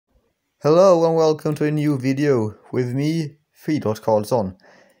Hello and welcome to a new video with me, Friidrotts Karlsson.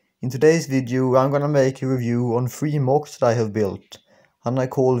 In today's video I'm gonna make a review on 3 mocks that I have built, and I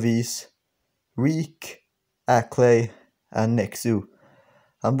call these Reek, Acklay and Nexu.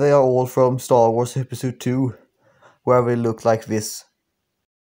 And they are all from Star Wars Episode 2, where they look like this.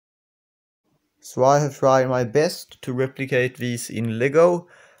 So I have tried my best to replicate these in Lego,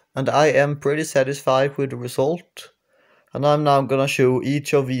 and I am pretty satisfied with the result. And I'm now gonna show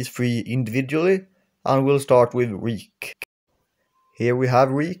each of these 3 individually, and we'll start with Reek. Here we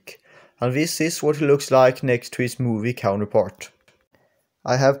have Reek, and this is what he looks like next to his movie counterpart.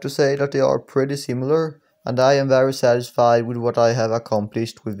 I have to say that they are pretty similar, and I am very satisfied with what I have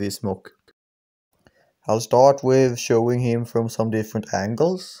accomplished with this mock. I'll start with showing him from some different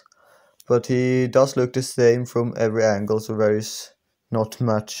angles, but he does look the same from every angle, so there is not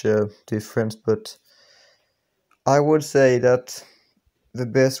much difference, but I would say that the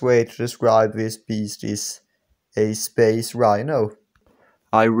best way to describe this beast is a space rhino.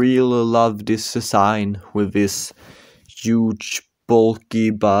 I really love this design with this huge bulky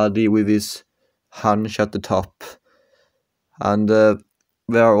body with this hunch at the top. And there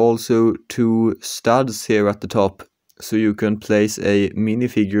are also 2 studs here at the top, so you can place a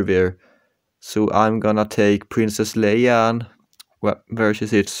minifigure there. So I'm gonna take Princess Leia and, well, where she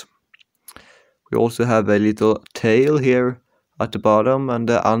sits. We also have a little tail here at the bottom, and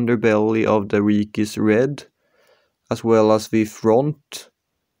the underbelly of the Reek is red, as well as the front,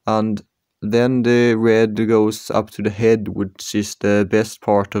 and then the red goes up to the head, which is the best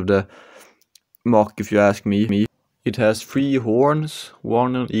part of the mock if you ask me. It has 3 horns,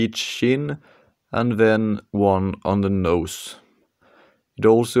 1 on each chin and then 1 on the nose. It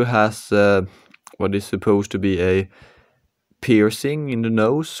also has what is supposed to be a piercing in the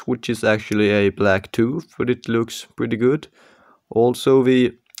nose, which is actually a black tooth, but it looks pretty good. Also,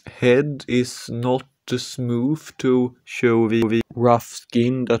 the head is not smooth to show the rough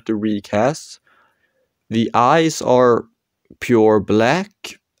skin that the Reek has. The eyes are pure black,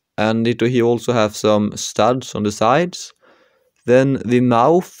 and he also have some studs on the sides. Then the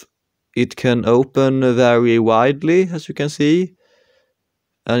mouth, it can open very widely, as you can see.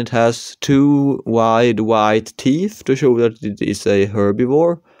 And it has 2 wide white teeth to show that it is a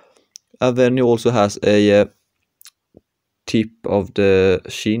herbivore. And then it also has a tip of the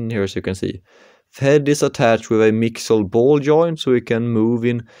chin here, as you can see. The head is attached with a mixel ball joint, so it can move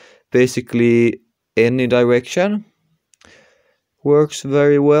in basically any direction. Works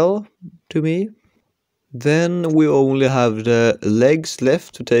very well to me. Then we only have the legs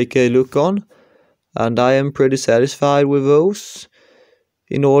left to take a look on, and I am pretty satisfied with those.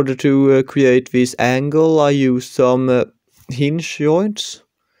 In order to create this angle, I use some hinge joints,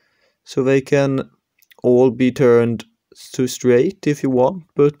 so they can all be turned to straight if you want,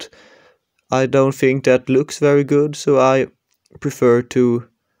 but I don't think that looks very good, so I prefer to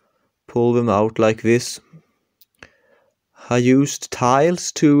pull them out like this. I used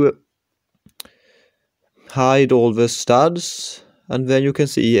tiles to hide all the studs, and then you can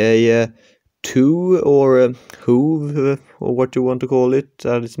see a two or a hoof, or what you want to call it,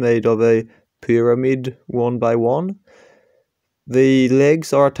 that is made of a pyramid 1 by 1. The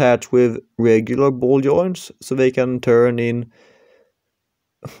legs are attached with regular ball joints, so they can turn in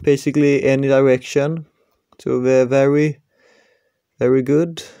basically any direction. So they're very, very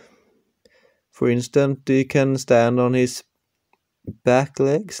good. For instance, he can stand on his back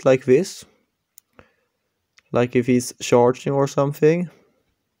legs like this, like if he's charging or something.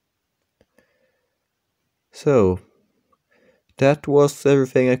 So that was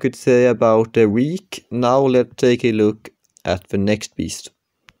everything I could say about the Reek. Now let's take a look at the next beast.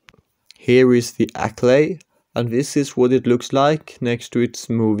 Here is the Acklay, and this is what it looks like next to its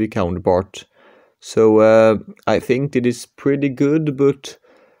movie counterpart. So I think it is pretty good, but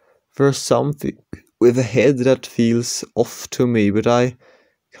there's something with the head that feels off to me, but I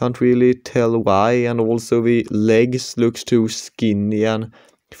can't really tell why. And also the legs looks too skinny and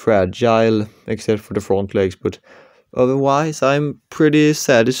fragile, except for the front legs, but otherwise I'm pretty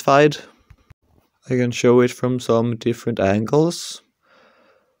satisfied. I can show it from some different angles.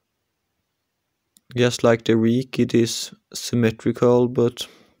 Just like the Reek, it is symmetrical, but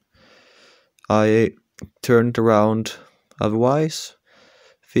I turned around otherwise.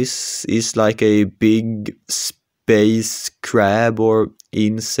 This is like a big space crab or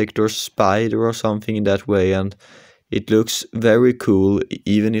insect or spider or something in that way, and it looks very cool,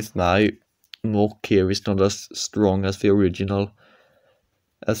 even if my mock here is not as strong as the original.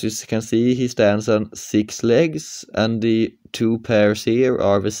 As you can see, he stands on 6 legs, and the 2 pairs here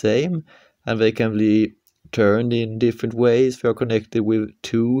are the same, and they can be turned in different ways. They are connected with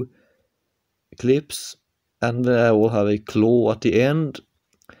 2 clips, and they all have a claw at the end.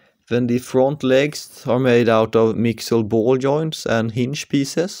 Then the front legs are made out of mixel ball joints and hinge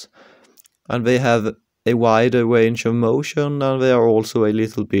pieces, and they have a wider range of motion, and they are also a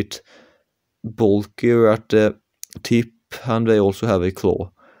little bit bulkier at the tip, and they also have a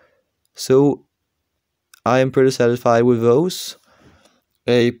claw. So I am pretty satisfied with those.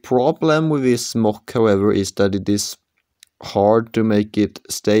 A problem with this mock, however, is that it is hard to make it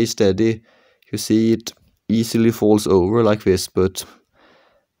stay steady. You see, it easily falls over like this, but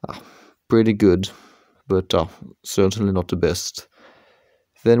pretty good, but certainly not the best.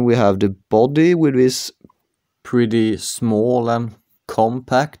 Then we have the body with this pretty small and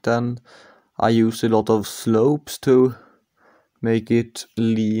compact, and I use a lot of slopes to make it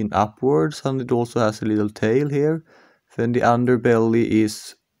lean upwards, and it also has a little tail here. Then the underbelly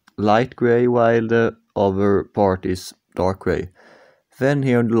is light gray while the other part is dark gray. Then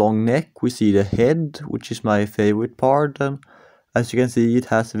here on the long neck we see the head, which is my favorite part, and as you can see it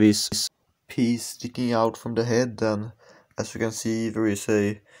has this piece sticking out from the head, and as you can see there is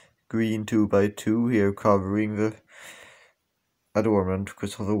a green 2x2 here covering the adornment,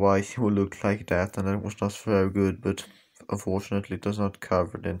 because otherwise it would look like that and it was not very good, but unfortunately it does not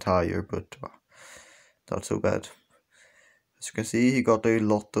cover the entire, but not so bad. As you can see, he got a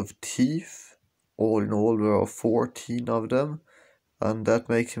lot of teeth. All in all there are 14 of them, and that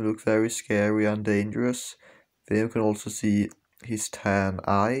makes him look very scary and dangerous. Then you can also see his tan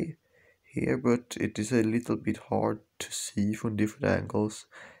eye here, but it is a little bit hard to see from different angles.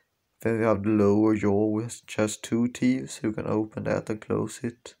 Then we have the lower jaw with just 2 teeth, so you can open that and close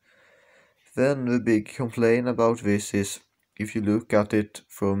it. Then the big complaint about this is, if you look at it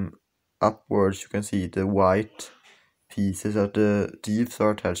from upwards, you can see the white pieces that the teeth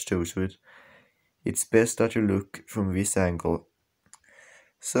are attached to, so it's best that you look from this angle.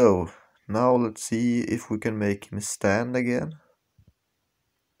 So, now let's see if we can make him stand again.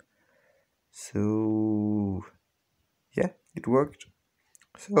 So, yeah, it worked.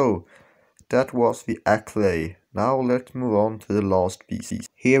 So, that was the Acklay. Now let's move on to the last piece.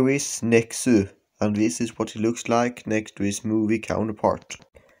 Here is Nexu, and this is what he looks like next to his movie counterpart.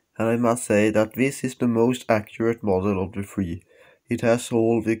 And I must say that this is the most accurate model of the three. It has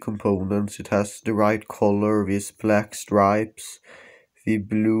all the components, it has the right color with black stripes, the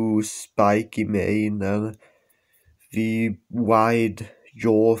blue spiky mane, and the wide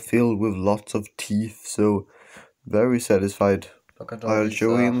jaw filled with lots of teeth, so very satisfied. I'll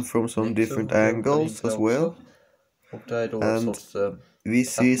show him from some different angles as well. And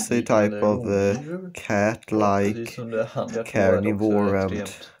this is a type of cat-like carnivore,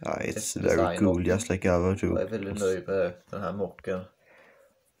 and it's very cool, just like other two.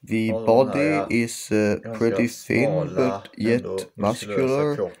 The body is pretty thin but yet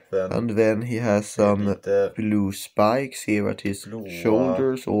muscular, and then he has some blue spikes here at his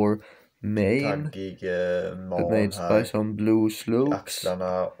shoulders or mane, made by some blue slopes,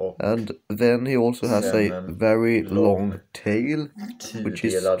 and then he also has a very long tail, which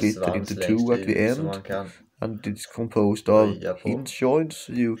is split into 2 at the end, and it's composed of hinge joints,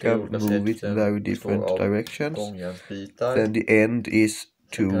 so you can move it in very different directions. Then the end is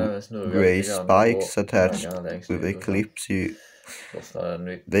 2 grey spikes attached with a clip,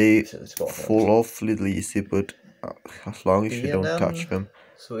 so they fall off a little easy, but as long as you don't touch them.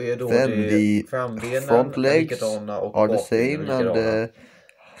 Then the front legs are the same, and the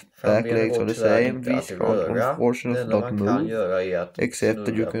back legs are the same. These can't unfortunately not move, except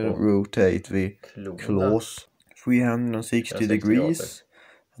that you can rotate the claws 360 degrees.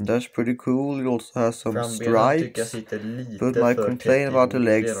 And that's pretty cool. It also has some stripes, but my complaint about the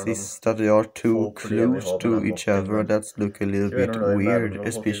legs is that they are too close to each other, and that's look a little bit weird,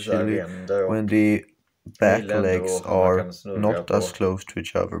 especially when the back legs are not as close to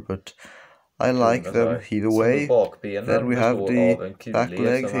each other, but I like them either way. Then we have the back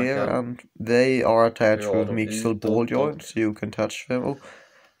legs here, and they are attached with mixel ball joints, so you can touch them. Oh,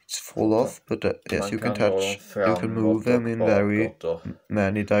 it's full off, but yes, you can move them in very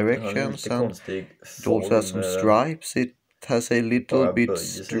many directions, and it also has some stripes. It has a little bit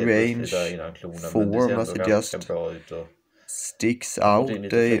strange form, as it just sticks out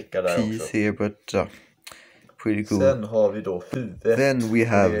a piece here, but pretty cool. Then we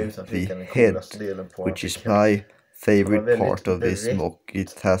have the head, which is my favorite part of this mock.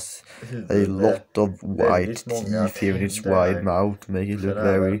 It has a lot of white teeth here in its wide mouth, make it look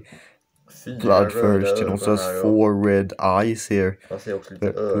very bloodthirsty. It also has 4 red eyes here.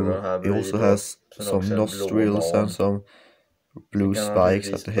 Very cool. It also has some nostrils and some blue spikes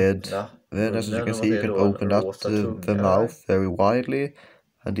at the head. Then, as you can see, you can open up the mouth very widely,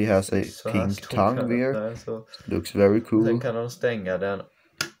 And he has a pink tongue there. Looks very cool. Sen kan de stänga den.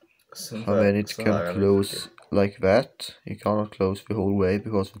 And then it can close like that. You cannot close the whole way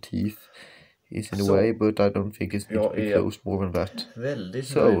because the teeth is in the way, but I don't think it needs to be closed more than that.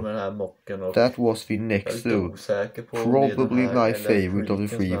 So, that was the Nexu. Probably my favorite of the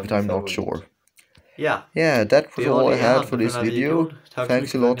three, but I'm not sure. Yeah, that was all I had for this video.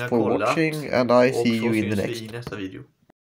 Thanks a lot for watching, and I see you in the next.